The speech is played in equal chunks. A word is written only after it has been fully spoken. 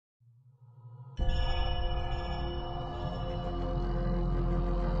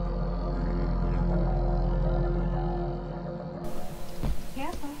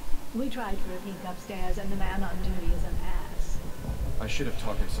We tried for a peek upstairs, and the man on duty is an ass. I should have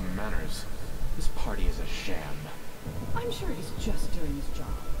taught him some manners. This party is a sham. I'm sure he's just doing his job.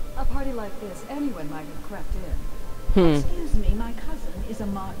 A party like this, anyone might have crept in. Excuse me, my cousin is a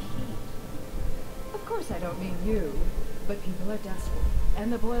marquis. Of course I don't mean you, but people are desperate,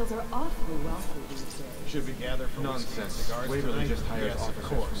 and the Boyles are awfully wealthy these days. Should we gather for Nonsense. cigars Waverly tonight? just hires Yes, officers of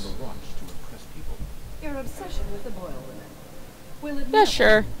course. from the watch to impress people. Your obsession with the Boyle women. Will it Yeah, never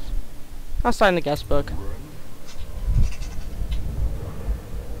sure. end? I'll sign the guest book.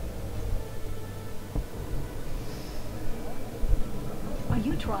 Are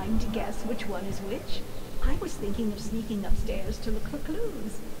you trying to guess which one is which? I was thinking of sneaking upstairs to look for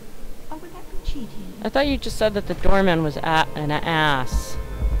clues. Or would that be cheating? I thought you just said that the doorman was an ass.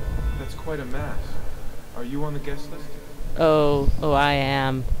 That's quite a mass. Are you on the guest list? Oh, I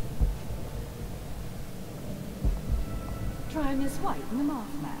am. Try Miss White in the moth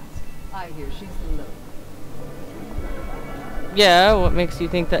mask. I hear she's low. Yeah, what makes you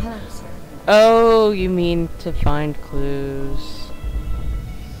think that? Hello, sir. Oh, you mean to find clues.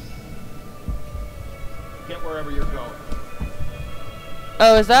 Get wherever you're going.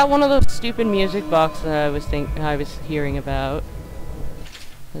 Oh, is that one of those stupid music boxes that I was hearing about?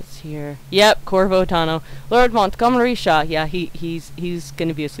 Let's hear. Yep, Corvo Attano. Lord Montgomery Shaw. Yeah, he's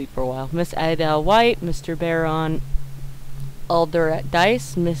gonna be asleep for a while. Miss Adele White, Mr. Baron Alder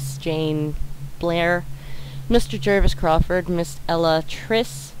Dice, Miss Jane Blair, Mr. Jervis Crawford, Miss Ella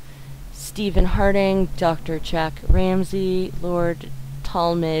Triss, Stephen Harding, Dr. Jack Ramsey, Lord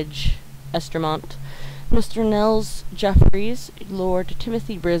Talmadge Estermont, Mr. Nels Jeffries, Lord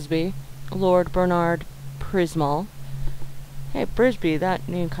Timothy Brisby, Lord Bernard Prismal. Hey, Brisby, that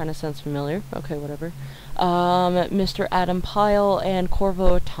name kind of sounds familiar. Okay, whatever. Mr. Adam Pyle and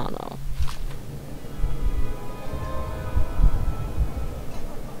Corvo Attano.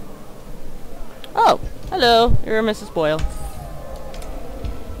 Oh, hello. You're Mrs. Boyle.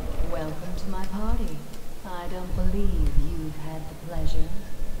 Welcome to my party. I don't believe you've had the pleasure.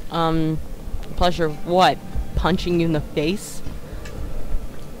 Pleasure of what? Punching you in the face?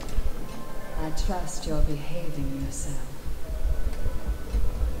 I trust you're behaving yourself.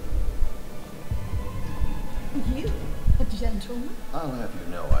 You? A gentleman? I'll have you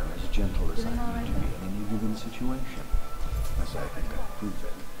know I'm as gentle as I need to be in any given situation. As I think I've proven.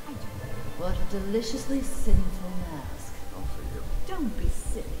 What a deliciously sinful mask. Not for you. Don't be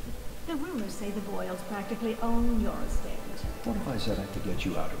silly. The rumors say the Boyles practically own your estate. What if I said I could get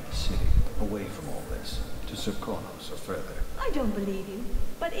you out of the city, away from all this, to Serkonos or further? I don't believe you,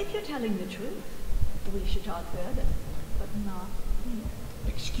 but if you're telling the truth, we should talk further, but not here.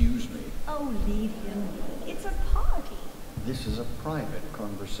 Excuse me. Oh, leave him. It's a party. This is a private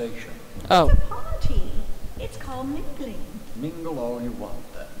conversation. Oh. It's a party. It's called mingling. Mingle all you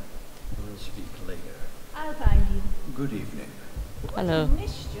want, then. We'll speak later. I'll find you. Good evening. Hello. What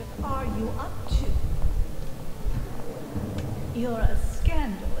mischief are you up to? You're a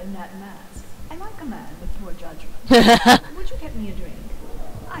scandal in that mask. I like a man with poor judgment. Would you get me a drink?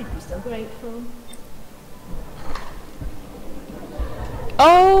 I'd be so grateful.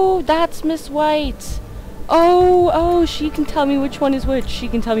 Oh, that's Miss White. Oh, she can tell me which one is which. She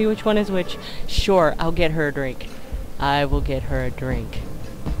can tell me which one is which. Sure, I'll get her a drink. I will get her a drink.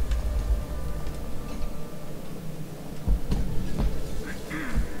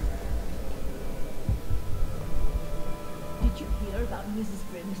 Did you hear about Mrs.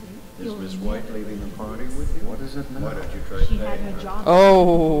 Brinsley? Is Miss White leaving the party with you? What is it now? Why don't you try She had paying her her? job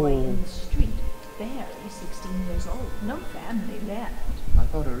Oh. in the street. Barely 16 years old. No family left. I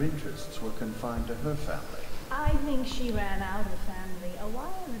thought her interests were confined to her family. I think she ran out of family a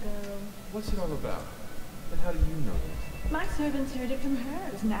while ago. What's it all about? And how do you know this? My servants heard it from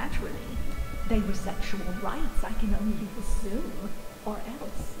hers, naturally. They were sexual rights, I can only assume. Or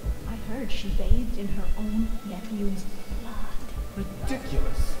else, I heard she bathed in her own nephew's blood.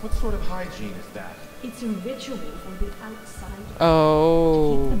 Ridiculous. What sort of hygiene is that? It's a ritual for the outsider.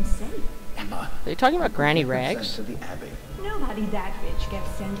 Oh. To keep them safe. Emma. Are you talking about Granny Consent Rags? to the Abbey. Nobody that rich gets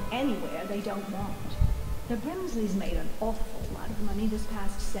sent anywhere they don't want. The Brimsleys made an awful lot of money this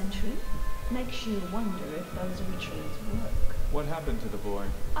past century. Makes you wonder if those rituals work. What happened to the boy?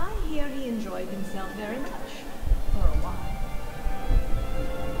 I hear he enjoyed himself very much. For a while.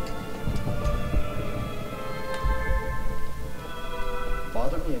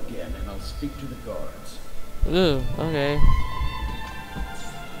 Bother me again and I'll speak to the guards. Ooh, okay.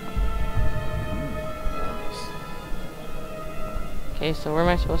 Nice. Okay, so where am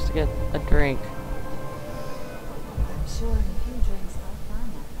I supposed to get a drink? I'm sure in a few drinks I'll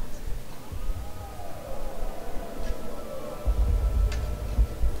find that mask.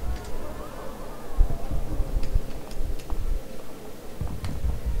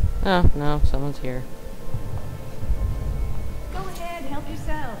 Oh, no, someone's here. Go ahead, help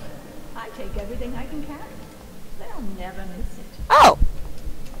yourself. I take everything I can carry. They'll never miss it. Oh!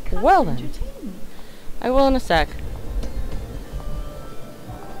 Come Well then. entertain me. I will in a sec.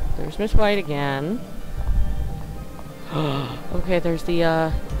 There's Miss White again. Okay, there's the,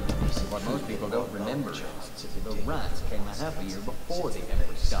 What most people don't remember is the rats came a half a year before the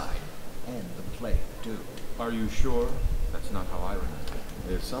Empress died. And the plague, too. Are you sure? That's not how I remember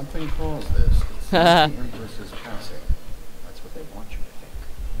it. If something caused this, it's not the Empress's passing. That's what they want you to think.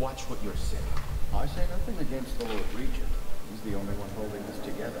 Watch what you're saying. I say nothing against the Lord Regent. He's the only one holding this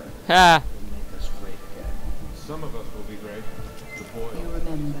together. ha! He'll make us great again. Some of us will be great. The boy. You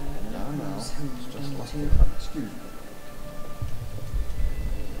remember No, who's who, it's just don't like you? Excuse me.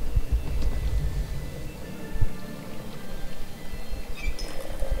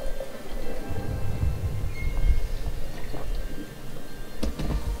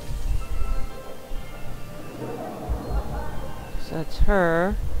 So that's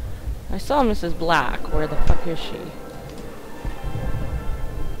her. I saw Mrs. Black. Where the fuck is she?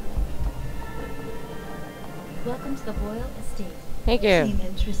 Welcome to the Royal Estate. Thank you. Seem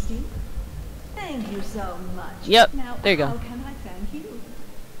interesting? Thank you so much. Yep, Now, there you go. how can I thank you?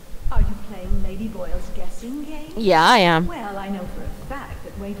 Are you playing Lady Boyle's guessing game? Yeah, I am. Well, I know for a fact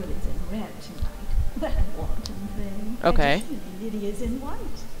that Waverly's in red tonight. That wanton thing. Okay. And you see Lydia's in white.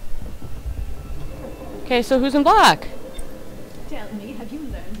 Okay, so who's in black? Tell me, have you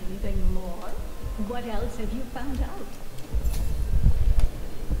learned anything more? What else have you found out?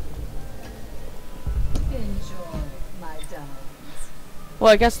 Enjoy, my darlings.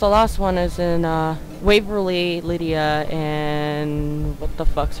 Well, I guess the last one is in, Waverly, Lydia, and what the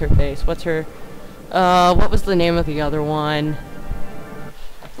fuck's her face? What's her, what was the name of the other one?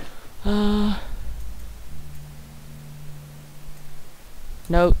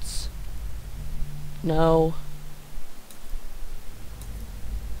 Notes. No.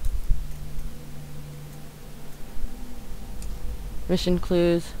 Mission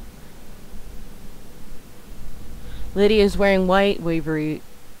clues. Lydia is wearing white, Waverly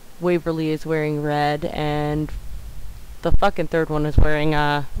is wearing red, and the fucking third one is wearing,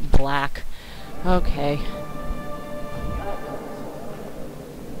 black. Okay.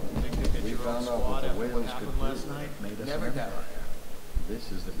 We found out what the whales could do. It made us an empire.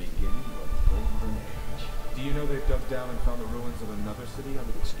 This is the beginning of a golden age. Do you know they've dug down and found the ruins of another city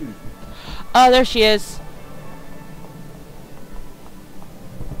under the... Excuse me. Oh, there she is.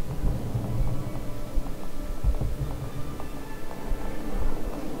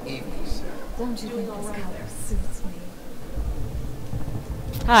 Evening, sir. Don't you think this color suits me?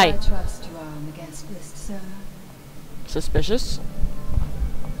 Hi. I trust you are on the guest list, sir. Suspicious.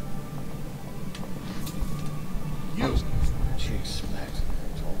 You! She smacked.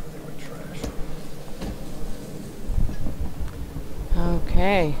 Told her they were trash.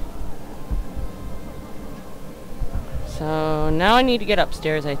 Okay. So now I need to get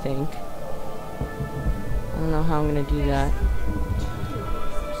upstairs, I think. I don't know how I'm gonna do that.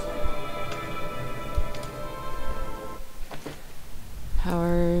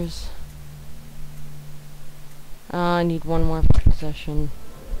 Powers. I need one more possession.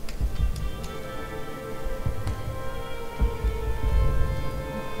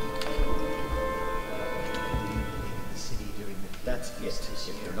 That's it.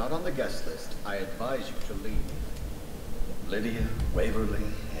 If you're not on the guest list, I advise you to leave. Lydia, Waverly,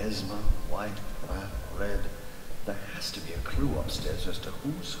 Esma, White, Black, Red. There has to be a clue upstairs as to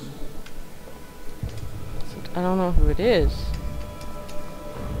who's who. I don't know who it is.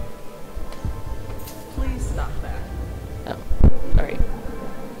 Please stop that. Oh, sorry. That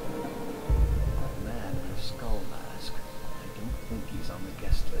man in a skull mask. I don't think he's on the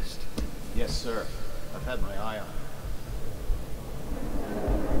guest list. Yes, sir. I've had my eye on him.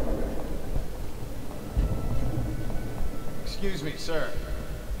 Excuse me, sir.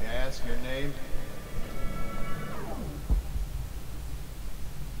 May I ask your name?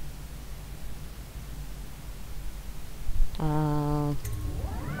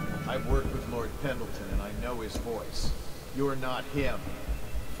 I've worked with Lord Pendleton and I know his voice. You're not him.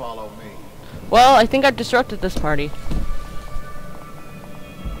 Follow me. Well, I think I've disrupted this party.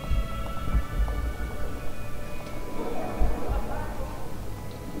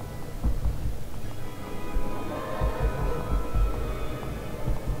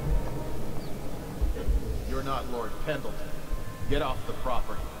 You're not Lord Pendleton. Get off the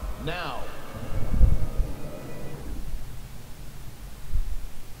property. Now!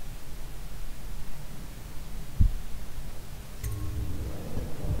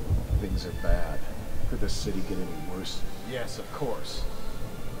 Things are bad. Could the city get any worse? Yes, of course.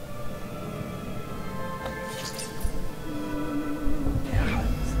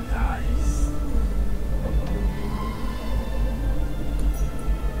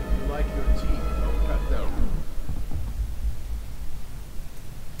 You like your teeth? Don't cut them.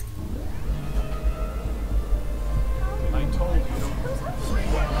 I told you.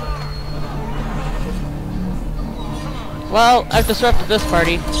 Well, I've disrupted this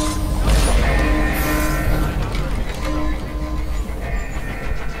party.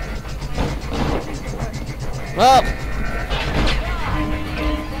 Well.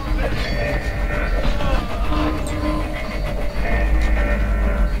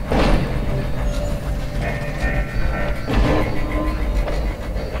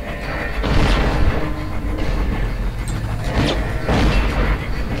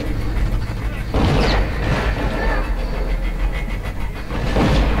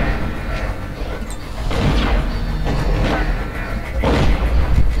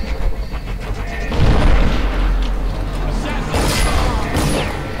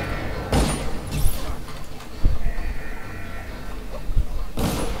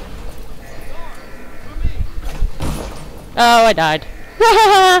 Oh, I died.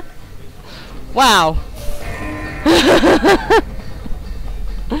 Wow.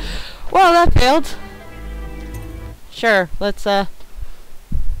 Well, that failed. Sure, let's, Do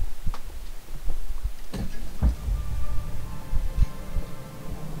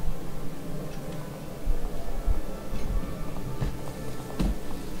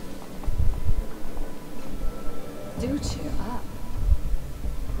cheer up.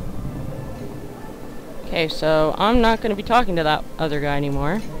 Okay, so I'm not going to be talking to that other guy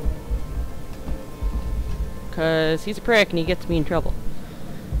anymore. Because he's a prick and he gets me in trouble.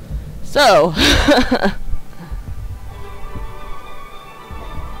 So.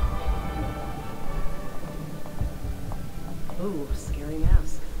 Ooh, scary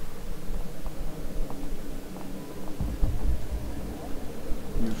mask.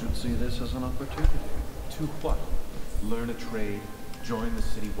 You should see this as an opportunity. To what? Learn a trade, join the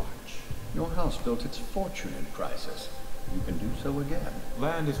city watch. Your house built its fortune in crisis. You can do so again.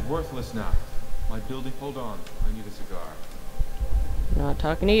 Land is worthless now. My building... Hold on. I need a cigar. Not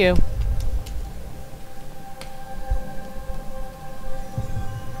talking to you.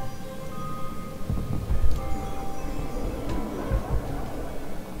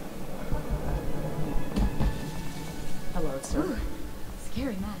 Hello, sir. Ooh,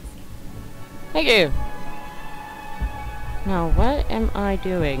 scary mask. Thank you. Now, what am I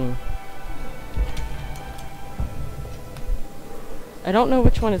doing? I don't know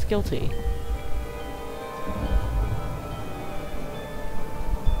which one is guilty.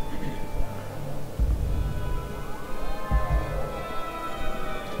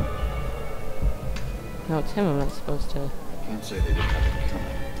 No, it's him I'm not supposed to. I can't say they didn't have it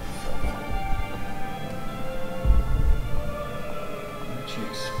coming. What did you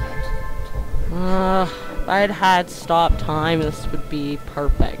expect? If I'd had stop time, this would be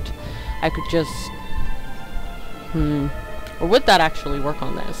perfect. I could just... Or would that actually work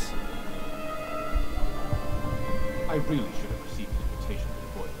on this? I really should have received an invitation to the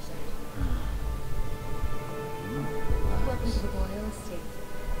Boyle estate. Welcome to the Boyle estate.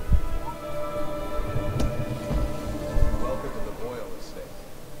 Welcome to the Boyle estate.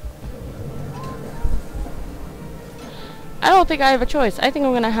 I don't think I have a choice. I think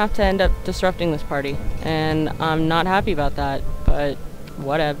I'm gonna have to end up disrupting this party. And I'm not happy about that, but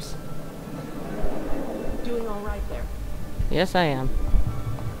whatevs. Doing all right there. Yes, I am.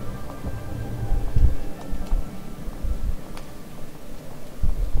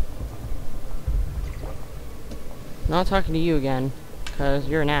 Not talking to you again, because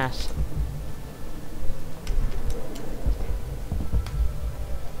you're an ass.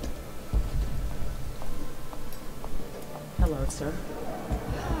 Hello, sir.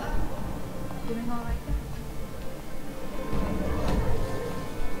 Doing all right there?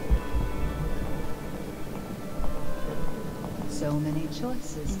 So many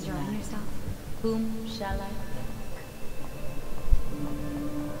choices Enjoying tonight. yourself? Whom shall I thank?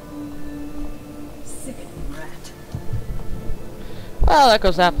 Sickening rat. Well, that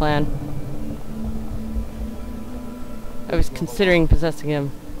goes that plan. I was considering possessing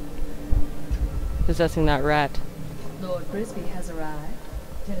him. Possessing that rat. Lord Brisby has arrived.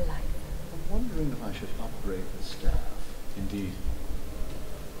 Delightful. I'm wondering if I should upgrade the staff. Indeed.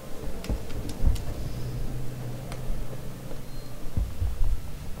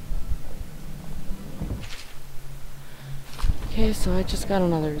 Okay, so I just got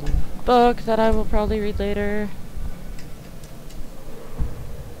another book that I will probably read later.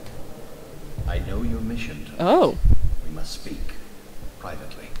 I know your mission tonight. Oh. We must speak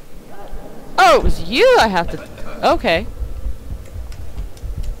privately. Oh, it was you I have to... Okay.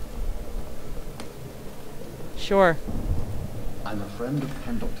 Sure. I'm a friend of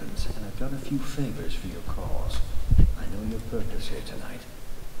Pendleton's, and I've done a few favors for your cause. I know your purpose here tonight.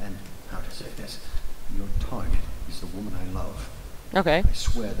 And, how to say this, your target is the woman I love. Okay. I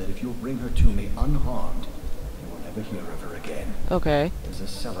swear that if you'll bring her to me unharmed, you will never hear of her again. Okay. There's a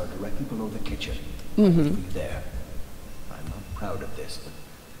cellar directly below the kitchen. Mm-hmm. Be there. I'm not proud of this, but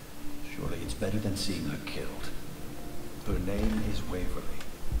surely it's better than seeing her killed. Her name is Waverly.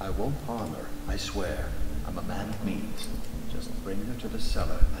 I won't harm her, I swear. I'm a man of means. Just bring her to the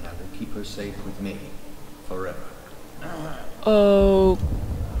cellar, and I will keep her safe with me. Forever.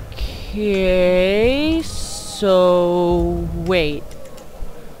 Okay, so wait.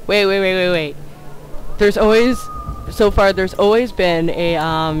 Wait. There's always, so far, there's always been a,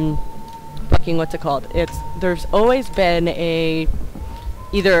 fucking, what's it called? There's always been a,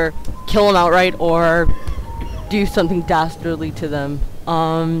 either kill them outright or do something dastardly to them.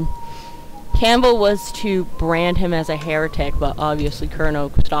 Campbell was to brand him as a heretic, but obviously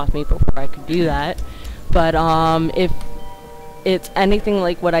Kerno stopped me before I could do that. But if it's anything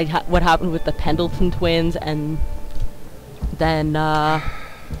like what what happened with the Pendleton twins, and then wow,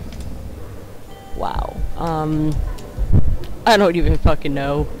 I don't even fucking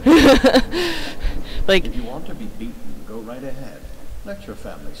know. Like, if you want to be beaten, go right ahead. Let your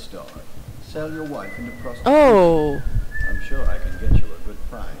family starve. Sell your wife into prostitution. oh, I'm sure I can get you a good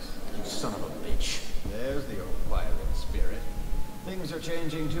price. You son of a bitch. There's the old violent spirit. Things are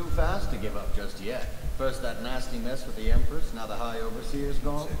changing too fast to give up just yet. First that nasty mess with the Empress, now the High Overseer's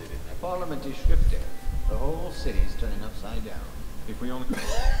gone. Parliament is shifting. The whole city's turning upside down. If we only...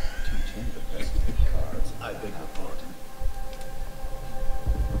 Teach him the best cards. I beg your pardon.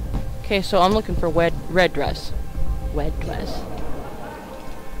 okay, so I'm looking for red dress. Wed dress.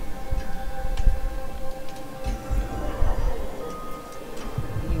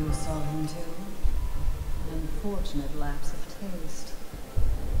 You saw him too? An unfortunate lapse of taste.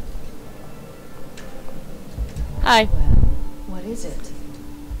 Hi. Well, what is it?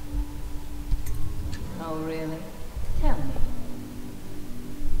 Oh, really? Tell me.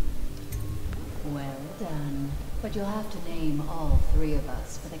 Well done. But you'll have to name all three of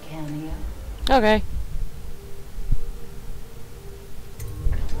us for the cameo. Okay.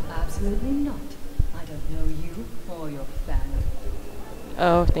 Absolutely not. I don't know you or your family.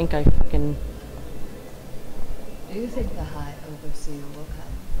 Oh, I think I fucking... Do you think the High Overseer will come?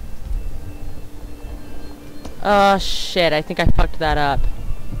 oh shit, I think I fucked that up.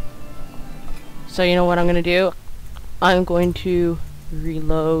 So you know what I'm gonna do? I'm going to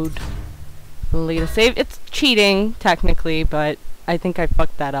reload the latest save. It's cheating, technically, but I think I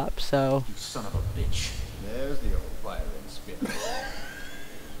fucked that up, so... You son of a bitch. There's the old violent spirit.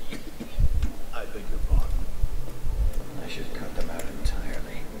 I beg your pardon. I should cut them out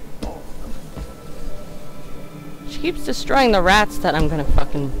entirely. All of them. She keeps destroying the rats that I'm gonna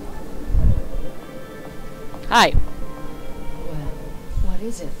fucking... Hi. Well, what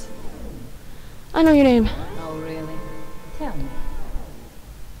is it? I know your name. Oh, really? Tell me.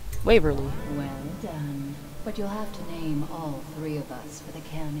 Waverly. Well done. But you'll have to name all three of us for the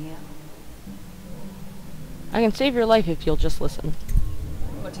cameo. I can save your life if you'll just listen.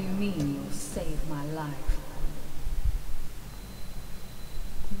 What do you mean you'll save my life?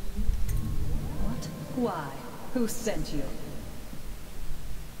 What? Why? Who sent you?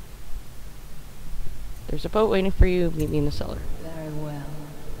 There's a boat waiting for you. Meet me in the cellar. Very well.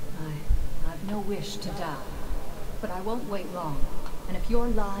 I've no wish to die. But I won't wait long. And if you're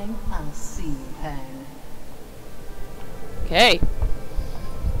lying, I'll see you hang. Okay.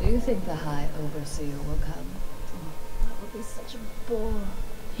 Do you think the High Overseer will come? Oh, that would be such a bore.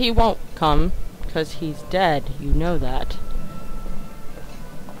 He won't come, because he's dead. You know that.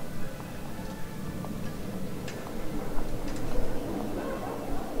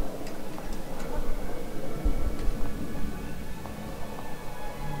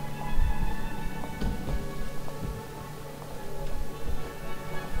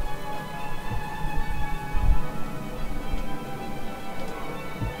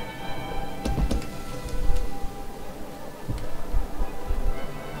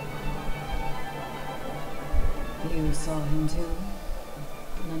 You saw him too?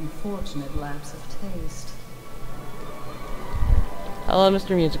 An unfortunate lapse of taste. Hello,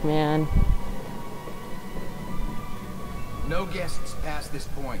 Mr. Music Man. No guests past this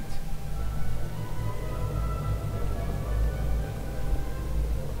point.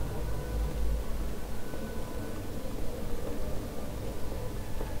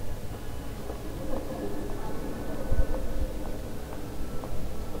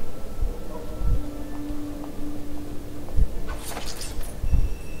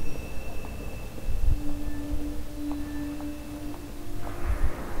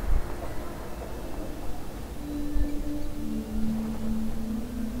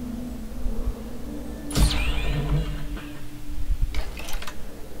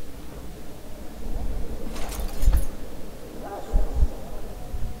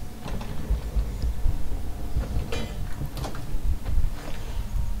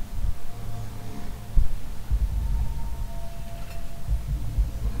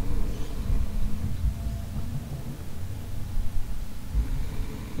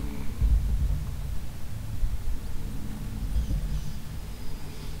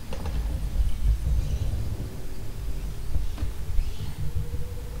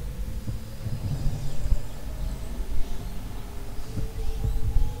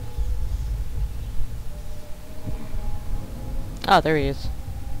 Oh, there he is.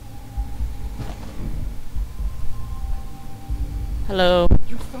 Hello.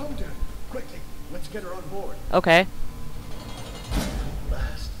 You found her! Quickly, let's get her on board. Okay.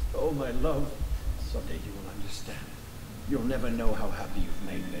 Last, oh my love. Someday you will understand. You'll never know how happy you've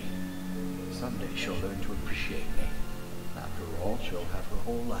made me. Someday she'll learn to appreciate me. After all, she'll have her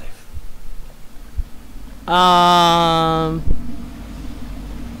whole life.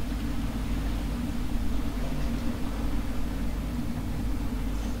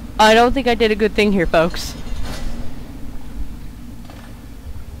 I don't think I did a good thing here, folks.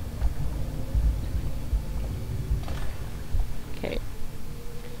 Okay.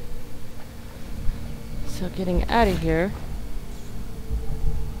 So getting out of here.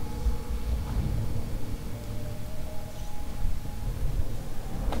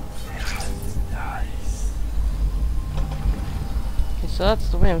 Okay, so that's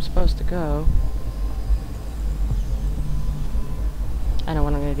the way I'm supposed to go. I know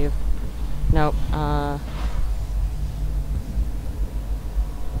what I'm gonna do. Nope, oh!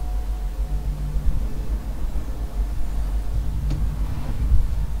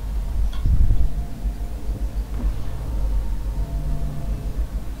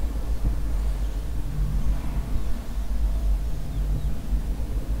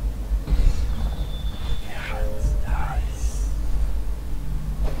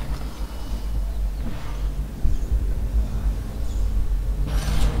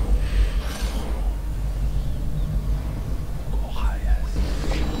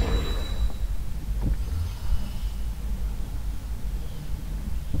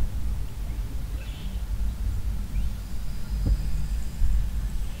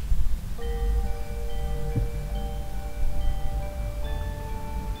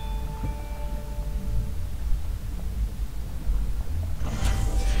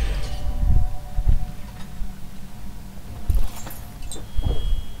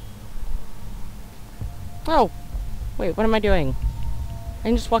 Wait, what am I doing? I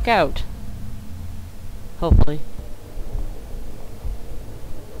can just walk out. Hopefully.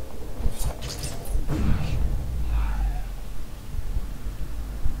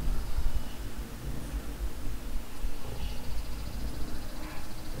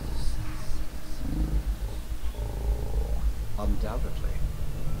 Undoubtedly.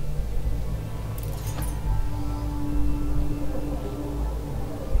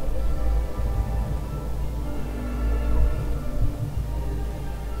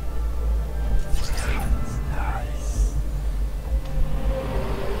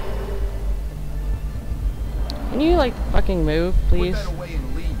 Can you, like, fucking move, please? Put that away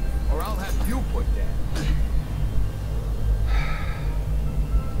and leave, or I'll have you put down.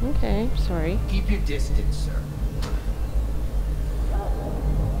 Okay, sorry. Keep your distance, sir.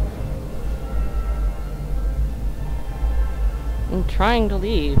 I'm trying to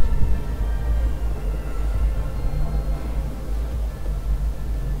leave.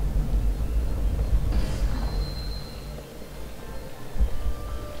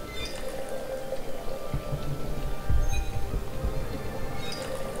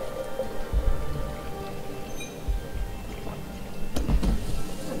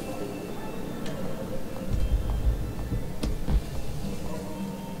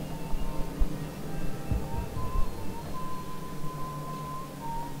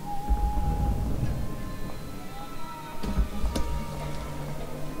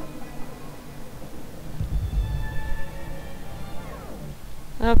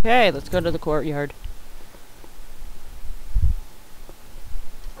 Okay, let's go to the courtyard.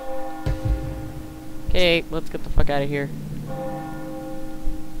 Okay, let's get the fuck out of here.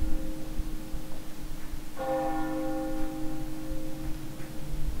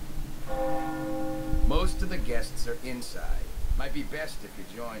 Most of the guests are inside. Might be best if you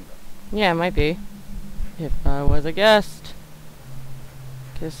join them. Yeah, it might be. If I was a guest.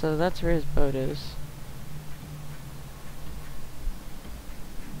 Okay, so that's where his boat is.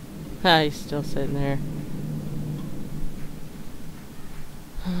 Ah, he's still sitting there.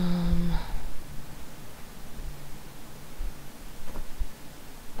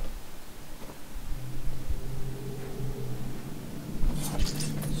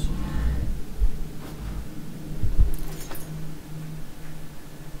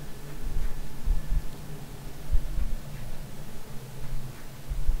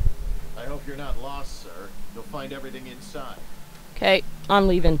 I hope you're not lost, sir. You'll find everything inside. Okay, I'm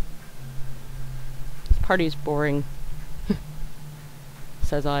leaving. This party's boring.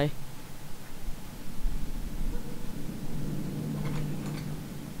 Says I.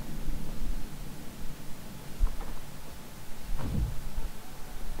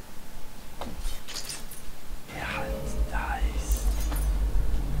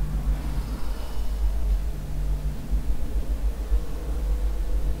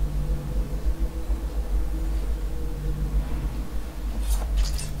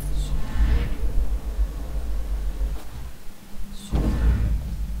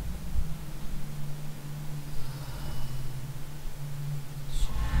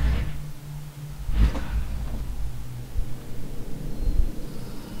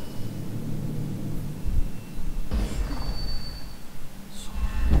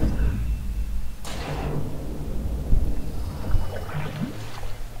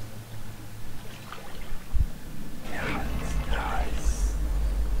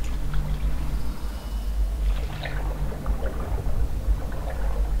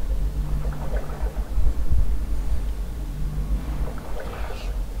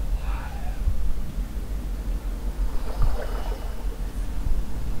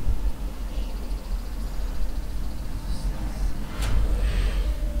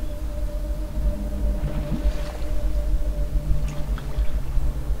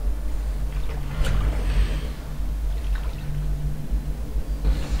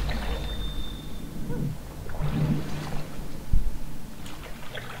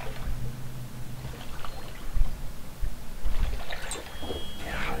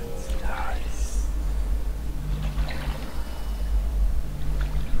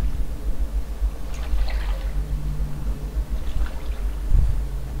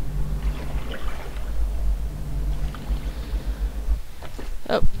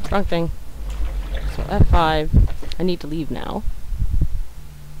 Wrong thing. So F5. I need to leave now.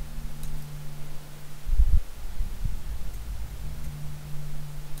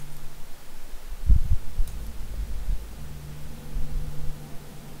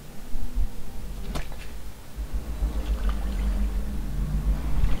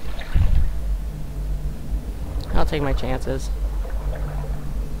 I'll take my chances.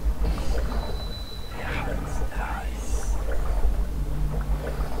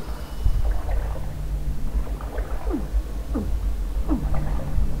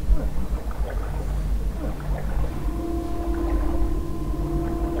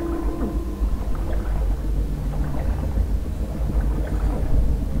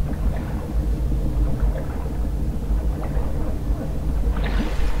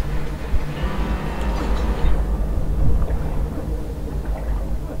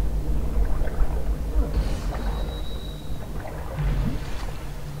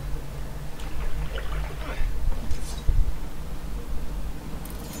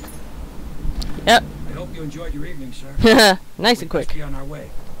 Yep. I hope you enjoyed your evening, sir. Nice and quick. Be on our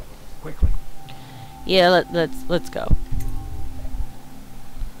way. Quickly. Yeah, let's go.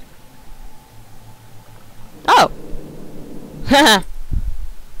 Oh. Haha.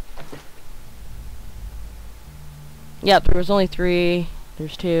 Yep, there was only 3.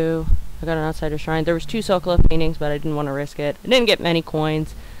 There's 2. I got an outsider shrine. There was 2 Sokolov paintings, but I didn't want to risk it. I didn't get many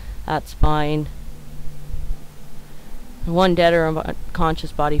coins. That's fine. 1 dead or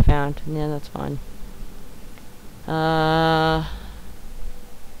unconscious body found. Yeah, that's fine. Yeah,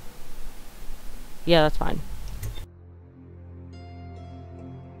 that's fine.